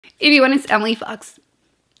Everyone, it's Emily Fox.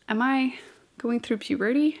 Am I going through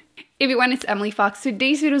puberty? Everyone, it's Emily Fox.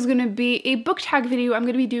 Today's video is going to be a book tag video. I'm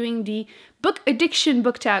going to be doing the book addiction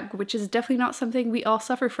book tag, which is definitely not something we all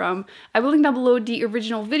suffer from. I will link down below the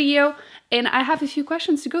original video, and I have a few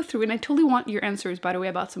questions to go through, and I totally want your answers, by the way,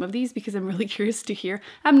 about some of these because I'm really curious to hear.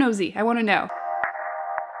 I'm nosy. I want to know.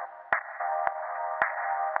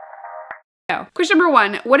 Question number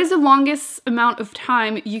one, what is the longest amount of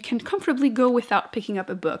time you can comfortably go without picking up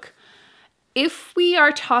a book? If we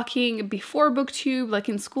are talking before Booktube, like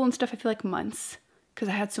in school and stuff, I feel like months because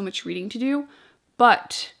I had so much reading to do.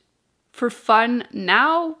 But for fun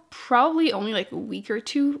now, probably only like a week or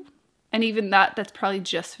two. And even that's probably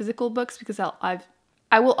just physical books because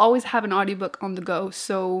I will always have an audiobook on the go.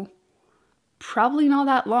 So probably not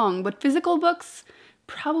that long, but physical books,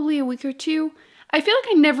 probably a week or two. I feel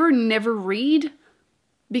like I never read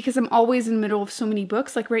because I'm always in the middle of so many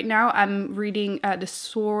books. Like right now I'm reading The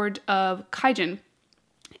Sword of Kaijin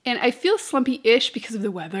and I feel slumpy-ish because of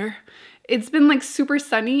the weather. It's been like super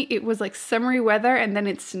sunny. It was like summery weather and then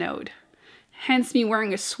it snowed. Hence me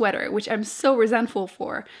wearing a sweater, which I'm so resentful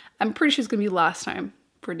for. I'm pretty sure it's gonna be the last time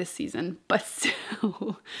for this season, but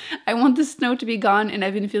still, I want the snow to be gone and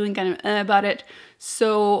I've been feeling kind of about it.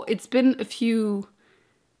 So it's been a few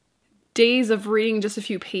days of reading just a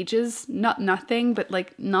few pages, not nothing, but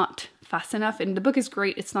like not fast enough. And the book is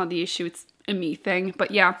great, it's not the issue, it's a me thing.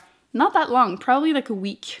 But yeah, not that long, probably like a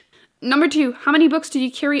week. Number two, how many books do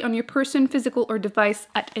you carry on your person, physical or device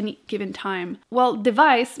at any given time? Well,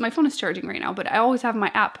 device, my phone is charging right now, but I always have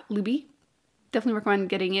my app, Luby. Definitely recommend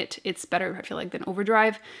getting it. It's better, I feel like, than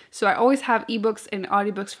Overdrive. So I always have ebooks and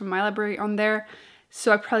audiobooks from my library on there.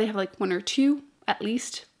 So I probably have like one or two at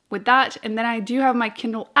least with that. And then I do have my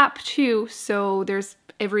Kindle app too, so there's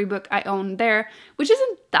every book I own there, which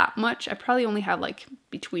isn't that much. I probably only have like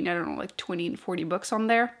between, I don't know, like 20 and 40 books on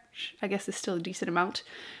there, which I guess is still a decent amount.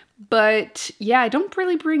 But yeah, I don't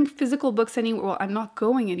really bring physical books anywhere. Well, I'm not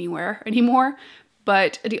going anywhere anymore,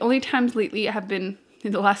 but the only times lately I have been,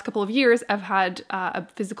 in the last couple of years, I've had a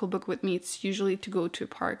physical book with me. It's usually to go to a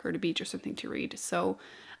park or the beach or something to read. So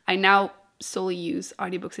I now solely use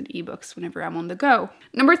audiobooks and ebooks whenever I'm on the go.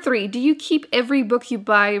 Number three, do you keep every book you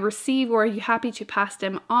buy, receive, or are you happy to pass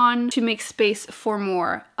them on to make space for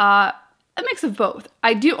more? A mix of both.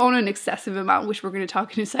 I do own an excessive amount, which we're going to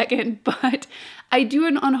talk in a second, but I do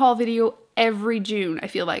an unhaul video every June. I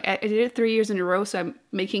feel like I did it 3 years in a row, so I'm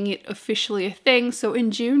making it officially a thing. So in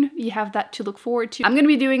June, you have that to look forward to. I'm going to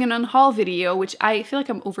be doing an unhaul video, which I feel like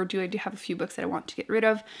I'm overdue. I do have a few books that I want to get rid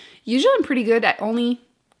of. Usually I'm pretty good at only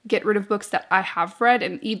get rid of books that I have read,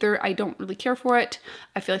 and either I don't really care for it,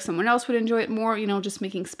 I feel like someone else would enjoy it more, you know, just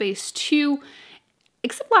making space too.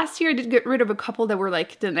 Except last year I did get rid of a couple that were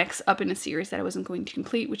like the next up in a series that I wasn't going to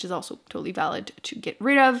complete, which is also totally valid to get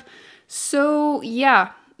rid of. So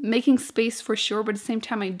yeah, making space for sure, but at the same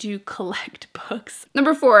time I do collect books.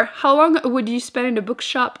 Number four, how long would you spend in a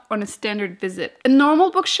bookshop on a standard visit? A normal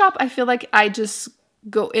bookshop, I feel like I just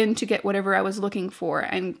go in to get whatever I was looking for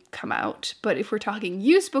and come out. But if we're talking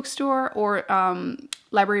used bookstore or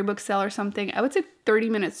library book sale or something, I would say 30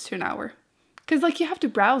 minutes to an hour. Because like you have to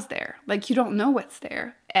browse there, like you don't know what's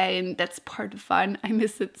there, and that's part of fun. I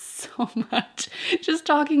miss it so much. Just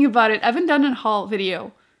talking about it. I haven't done a haul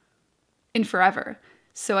video in forever.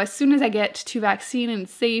 So as soon as I get to vaccine and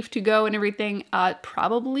safe to go and everything,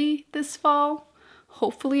 probably this fall.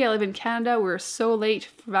 Hopefully. I live in Canada. We're so late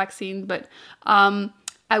for vaccine, but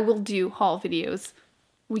I will do haul videos.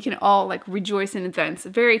 We can all like rejoice in advance.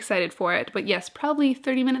 Very excited for it. But yes, probably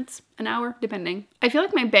 30 minutes, an hour, depending. I feel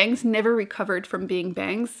like my bangs never recovered from being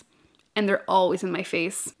bangs, and they're always in my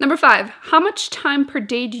face. Number five, how much time per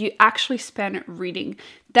day do you actually spend reading?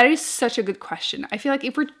 That is such a good question. I feel like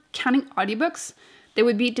if we're counting audiobooks, there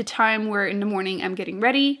would be the time where in the morning I'm getting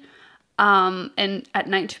ready, and at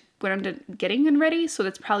night when I'm done getting and ready. So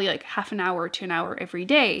that's probably like half an hour to an hour every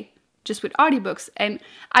day just with audiobooks. And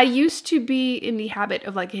I used to be in the habit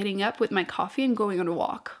of like getting up with my coffee and going on a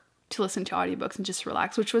walk to listen to audiobooks and just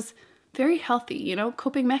relax, which was very healthy, you know,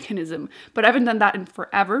 coping mechanism. But I haven't done that in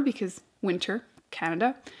forever because winter,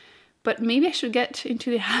 Canada. But maybe I should get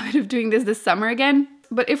into the habit of doing this summer again.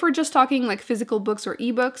 But if we're just talking like physical books or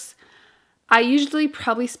ebooks, I usually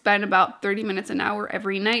probably spend about 30 minutes an hour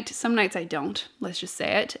every night. Some nights I don't, let's just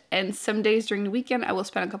say it. And some days during the weekend, I will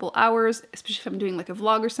spend a couple hours, especially if I'm doing like a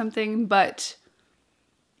vlog or something, but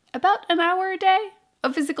about an hour a day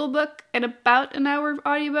of physical book and about an hour of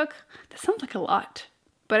audiobook. That sounds like a lot,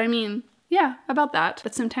 but I mean, yeah, about that.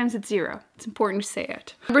 But sometimes it's zero. It's important to say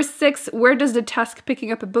it. Number six, where does the task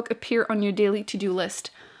picking up a book appear on your daily to-do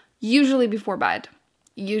list? Usually before bed.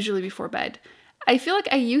 Usually before bed. I feel like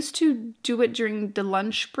I used to do it during the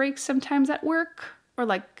lunch breaks sometimes at work or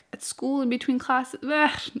like at school in between classes.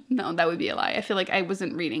 No, that would be a lie. I feel like I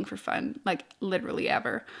wasn't reading for fun, like literally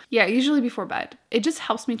ever. Yeah, usually before bed. It just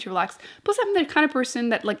helps me to relax. Plus, I'm the kind of person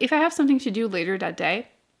that like if I have something to do later that day,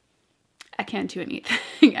 I can't do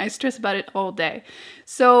anything. I stress about it all day.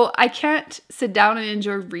 So I can't sit down and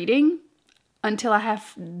enjoy reading until I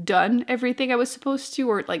have done everything I was supposed to,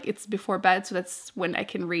 or like it's before bed. So that's when I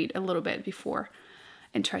can read a little bit before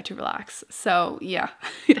and try to relax. So yeah,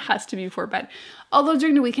 it has to be before bed. Although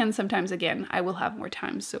during the weekend, sometimes again, I will have more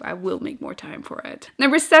time. So I will make more time for it.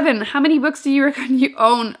 Number 7, how many books do you reckon you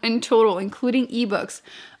own in total, including ebooks?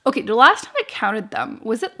 Okay, the last time I counted them,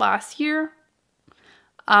 was it last year?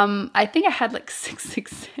 I think I had like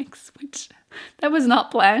 666, which that was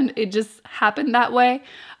not planned. It just happened that way.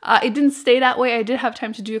 It didn't stay that way. I did have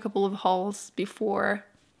time to do a couple of hauls before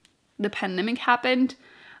the pandemic happened.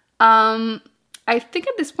 I think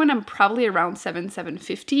at this point I'm probably around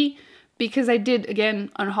 750 because I did again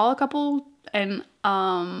unhaul a couple and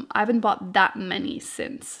I haven't bought that many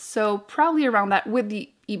since. So probably around that with the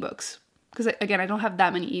ebooks because again I don't have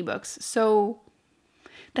that many ebooks. So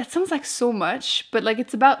that sounds like so much, but like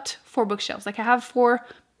it's about 4 bookshelves. Like I have 4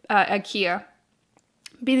 IKEA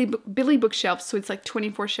Billy bookshelves, so it's like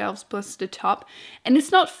 24 shelves plus the top, and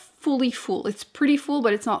it's not fully full. It's pretty full,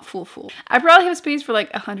 but it's not full. I probably have space for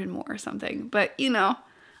like 100 more or something, but you know,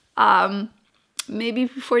 maybe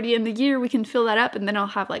before the end of the year we can fill that up, and then I'll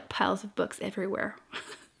have like piles of books everywhere,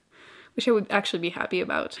 which I would actually be happy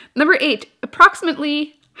about. Number 8,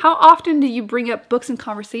 approximately how often do you bring up books in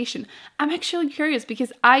conversation? I'm actually curious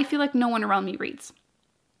because I feel like no one around me reads.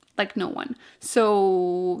 Like no one.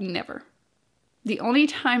 So never. The only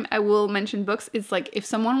time I will mention books is like if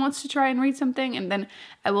someone wants to try and read something, and then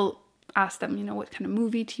I will ask them, you know, what kind of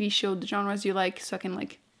movie, TV show, the genres you like, so I can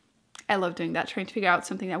like, I love doing that, trying to figure out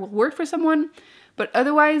something that will work for someone. But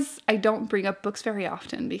otherwise, I don't bring up books very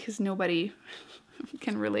often because nobody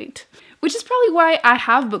can relate. Which is probably why I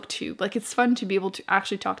have Booktube. Like it's fun to be able to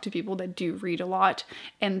actually talk to people that do read a lot,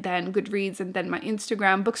 and then Goodreads, and then my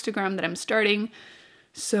Instagram, Bookstagram that I'm starting.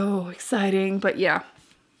 So exciting, but yeah.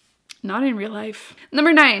 Not in real life.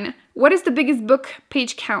 Number 9, what is the biggest book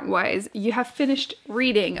page count wise you have finished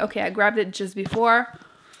reading? Okay, I grabbed it just before.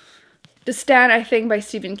 The Stand, I think, by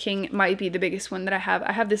Stephen King might be the biggest one that I have.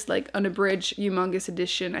 I have this like unabridged humongous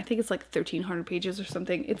edition. I think it's like 1,300 pages or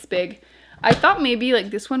something. It's big. I thought maybe like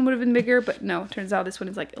this one would have been bigger, but no, turns out this one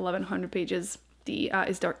is like 1,100 pages. The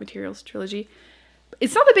Is Dark Materials trilogy.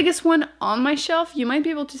 It's not the biggest one on my shelf. You might be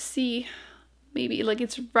able to see maybe like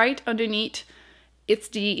it's right underneath. It's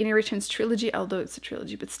the Inheritance trilogy, although it's a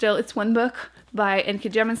trilogy, but still, it's one book by N.K.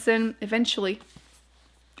 Jemisin. Eventually,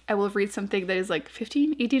 I will read something that is like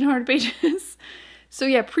 1,800 pages. So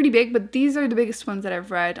yeah, pretty big, but these are the biggest ones that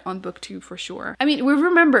I've read on Booktube for sure. I mean, we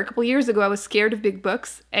remember a couple years ago I was scared of big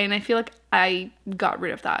books, and I feel like I got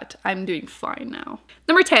rid of that. I'm doing fine now.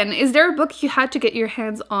 Number 10, is there a book you had to get your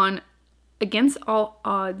hands on against all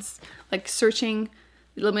odds? Like searching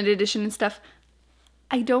limited edition and stuff?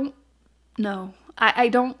 I don't know. I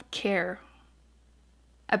don't care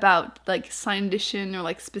about like signed edition or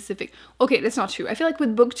like specific. Okay, that's not true. I feel like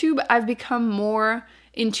with Booktube, I've become more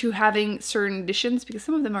into having certain editions because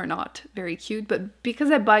some of them are not very cute, but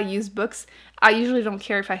because I buy used books, I usually don't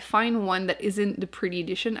care if I find one that isn't the pretty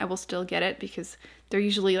edition. I will still get it because they're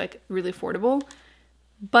usually like really affordable.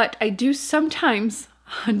 But I do sometimes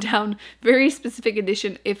hunt down very specific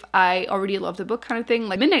edition if I already love the book kind of thing,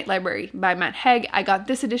 like Midnight Library by Matt Haig. I got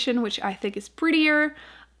this edition, which I think is prettier.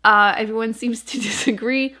 Everyone seems to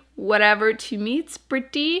disagree. Whatever, to me it's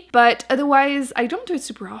pretty, but otherwise I don't do it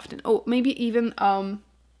super often. Oh, maybe even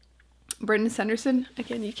Brandon Sanderson.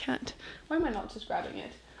 Again, you can't. Why am I not just grabbing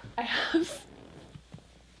it? I have.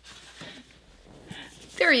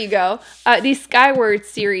 There you go. The Skyward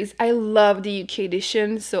series. I love the UK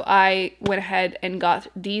edition, so I went ahead and got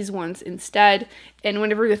these ones instead. And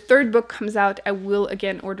whenever the 3rd book comes out, I will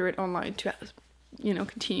again order it online to have, you know,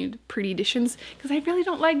 continued pretty editions because I really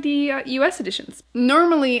don't like the US editions.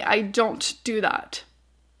 Normally, I don't do that.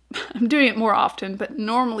 I'm doing it more often, but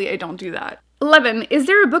normally I don't do that. 11. Is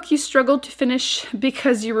there a book you struggled to finish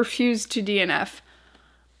because you refused to DNF?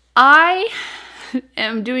 I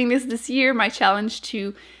am doing this year, my challenge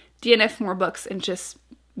to DNF more books and just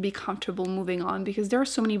be comfortable moving on because there are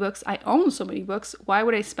so many books. I own so many books. Why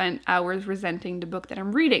would I spend hours resenting the book that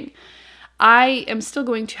I'm reading? I am still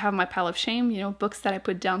going to have my pile of shame, you know, books that I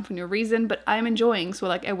put down for no reason, but I'm enjoying, so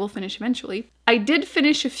like I will finish eventually. I did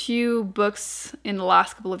finish a few books in the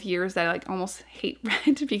last couple of years that I like almost hate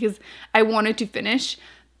read because I wanted to finish,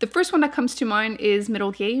 The first one that comes to mind is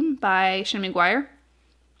Middle Game by Shannon McGuire.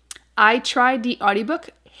 I tried the audiobook,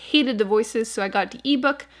 hated the voices, so I got the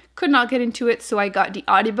ebook, could not get into it, so I got the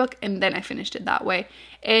audiobook, and then I finished it that way.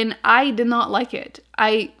 And I did not like it.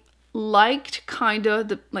 I liked kind of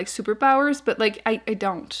the like superpowers, but like I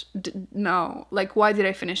don't. No. Like, why did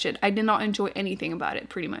I finish it? I did not enjoy anything about it,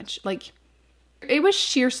 pretty much. Like, it was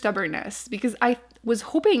sheer stubbornness, because I was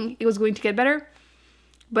hoping it was going to get better,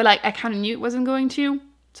 but like I kind of knew it wasn't going to.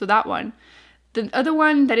 So that one. The other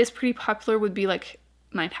one that is pretty popular would be like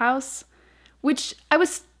Night House, which I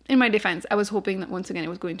was, in my defense, I was hoping that once again it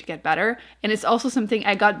was going to get better. And it's also something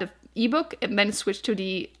I got the ebook and then switched to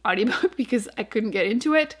the audiobook because I couldn't get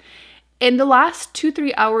into it. And the last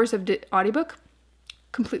 2-3 hours of the audiobook,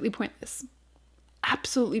 completely pointless.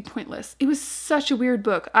 Absolutely pointless. It was such a weird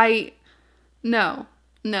book. No,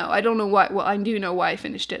 I don't know why. Well, I do know why I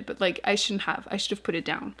finished it, but like I shouldn't have. I should have put it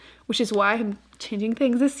down, which is why I'm changing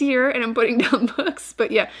things this year and I'm putting down books.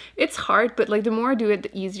 But yeah, it's hard, but like the more I do it,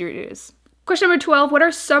 the easier it is. Question number 12, what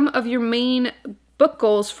are some of your main book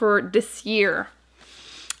goals for this year?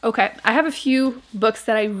 Okay, I have a few books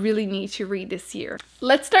that I really need to read this year.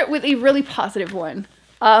 Let's start with a really positive one.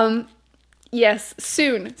 Yes,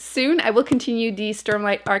 soon I will continue the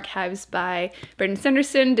Stormlight Archives by Brandon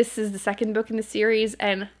Sanderson. This is the second book in the series,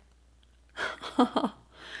 and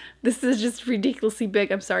this is just ridiculously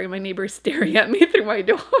big. I'm sorry, my neighbor is staring at me through my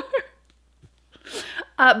door.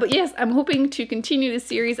 But yes, I'm hoping to continue the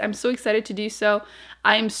series. I'm so excited to do so.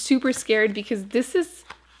 I'm super scared because this is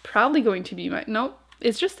probably going to be my, nope,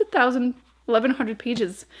 it's just 1,100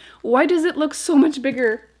 pages. Why does it look so much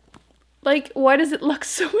bigger? Like, why does it look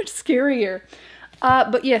so much scarier?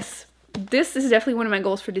 But yes, this is definitely one of my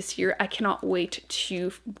goals for this year. I cannot wait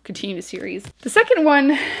to continue the series. The second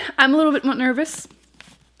one, I'm a little bit more nervous,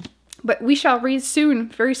 but we shall read soon,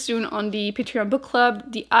 very soon, on the Patreon book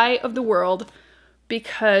club, The Eye of the World,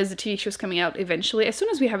 because the TV show is coming out eventually. As soon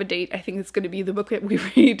as we have a date, I think it's going to be the book that we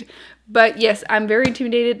read. But yes, I'm very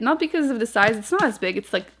intimidated, not because of the size. It's not as big.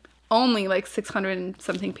 It's like only like 600 and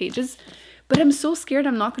something pages. But I'm so scared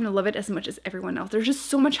I'm not going to love it as much as everyone else. There's just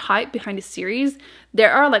so much hype behind the series.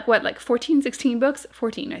 There are like, what, like 14, 16 books?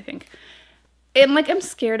 14, I think. And like, I'm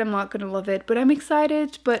scared I'm not going to love it, but I'm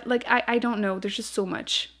excited. But like, I don't know. There's just so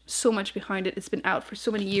much behind it. It's been out for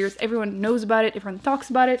so many years. Everyone knows about it. Everyone talks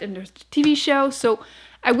about it. And there's a TV show. So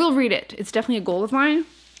I will read it. It's definitely a goal of mine.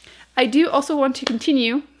 I do also want to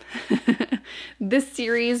continue this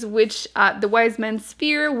series, which, The Wise Man's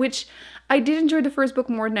Sphere, which I did enjoy the first book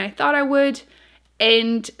more than I thought I would,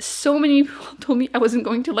 and so many people told me I wasn't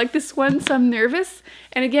going to like this one, so I'm nervous.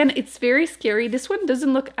 And again, it's very scary. This one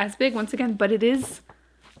doesn't look as big once again, but it is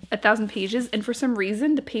 1,000 pages, and for some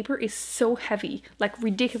reason the paper is so heavy, like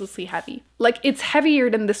ridiculously heavy. Like, it's heavier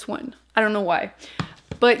than this one. I don't know why.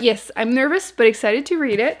 But yes, I'm nervous but excited to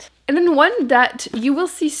read it. And then one that you will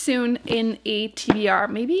see soon in a TBR.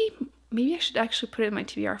 Maybe I should actually put it in my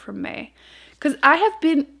TBR for May. Because I have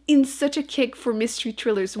been in such a kick for mystery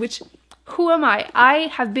thrillers, which, who am I? I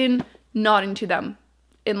have been not into them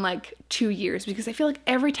in like 2 years because I feel like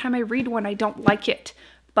every time I read one, I don't like it.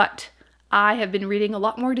 But I have been reading a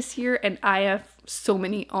lot more this year and I have so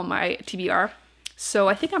many on my TBR. So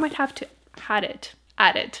I think I might have to add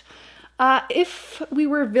it. If We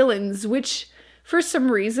Were Villains, which for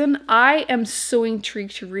some reason, I am so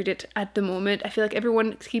intrigued to read it at the moment. I feel like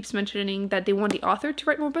everyone keeps mentioning that they want the author to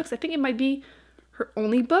write more books. I think it might be her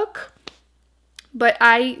only book. But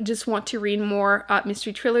I just want to read more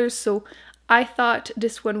mystery thrillers. So I thought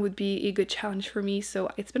this one would be a good challenge for me. So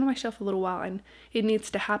it's been on my shelf a little while and it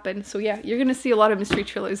needs to happen. So yeah, you're going to see a lot of mystery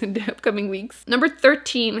thrillers in the upcoming weeks. Number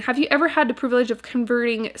 13, have you ever had the privilege of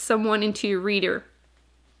converting someone into a reader?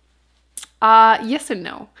 Yes and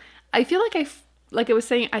no. I feel like I was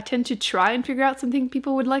saying, I tend to try and figure out something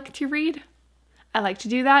people would like to read. I like to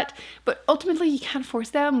do that, but ultimately you can't force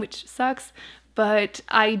them, which sucks. But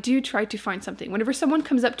I do try to find something. Whenever someone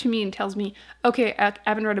comes up to me and tells me, okay, I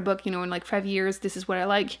haven't read a book, in like 5 years, this is what I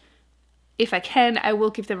like. If I can, I will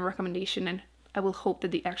give them a recommendation and I will hope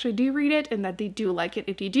that they actually do read it and that they do like it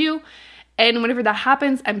if they do. And whenever that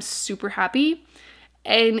happens, I'm super happy.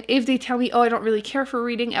 And if they tell me, oh, I don't really care for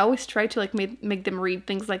reading, I always try to like make them read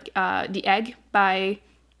things like The Egg by,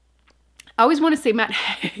 I always want to say Matt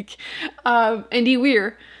Haig, Andy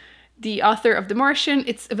Weir, the author of The Martian.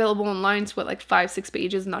 It's available online. It's what, like 5-6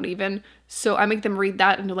 pages, not even. So I make them read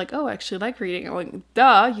that and they're like, oh, I actually like reading. I'm like,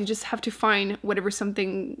 duh, you just have to find whatever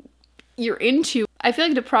something you're into. I feel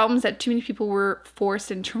like the problem is that too many people were forced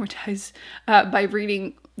and traumatized by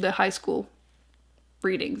reading the high school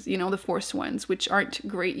readings, the forced ones, which aren't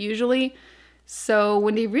great usually. So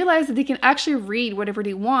when they realize that they can actually read whatever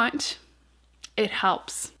they want, it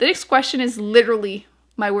helps. The next question is literally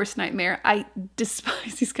my worst nightmare. I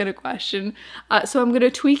despise these kind of questions. So I'm going to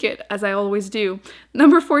tweak it as I always do.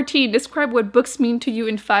 Number 14, describe what books mean to you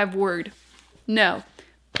in 5 words. No,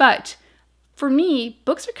 but for me,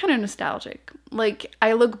 books are kind of nostalgic. Like,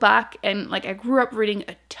 I look back and like I grew up reading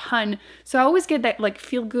a ton, so I always get that like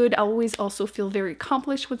feel good. I always also feel very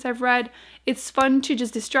accomplished once I've read. It's fun to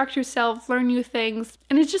just distract yourself, learn new things,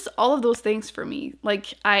 and it's just all of those things for me.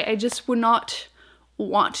 Like, I just would not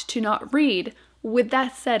want to not read. With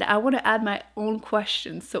that said, I want to add my own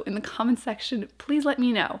questions, so in the comment section, please let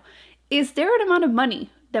me know. Is there an amount of money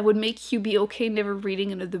that would make you be okay never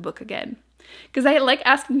reading another book again? Because I like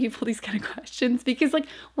asking people these kind of questions, because like,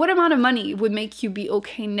 what amount of money would make you be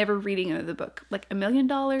okay never reading another book? Like $1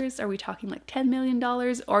 million? Are we talking like $10 million?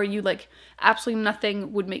 Or are you like, absolutely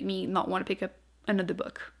nothing would make me not want to pick up another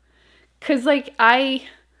book? Because like, I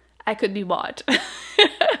could be bought.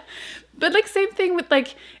 But like, same thing with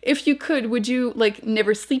like, if you could, would you like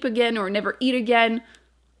never sleep again or never eat again?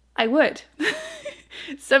 I would.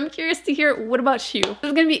 So I'm curious to hear, what about you? This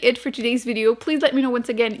is gonna be it for today's video. Please let me know once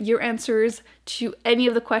again your answers to any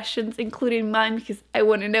of the questions, including mine, because I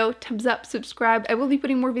want to know. Thumbs up, subscribe. I will be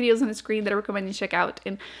putting more videos on the screen that I recommend you check out,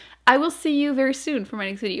 and I will see you very soon for my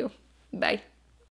next video. Bye.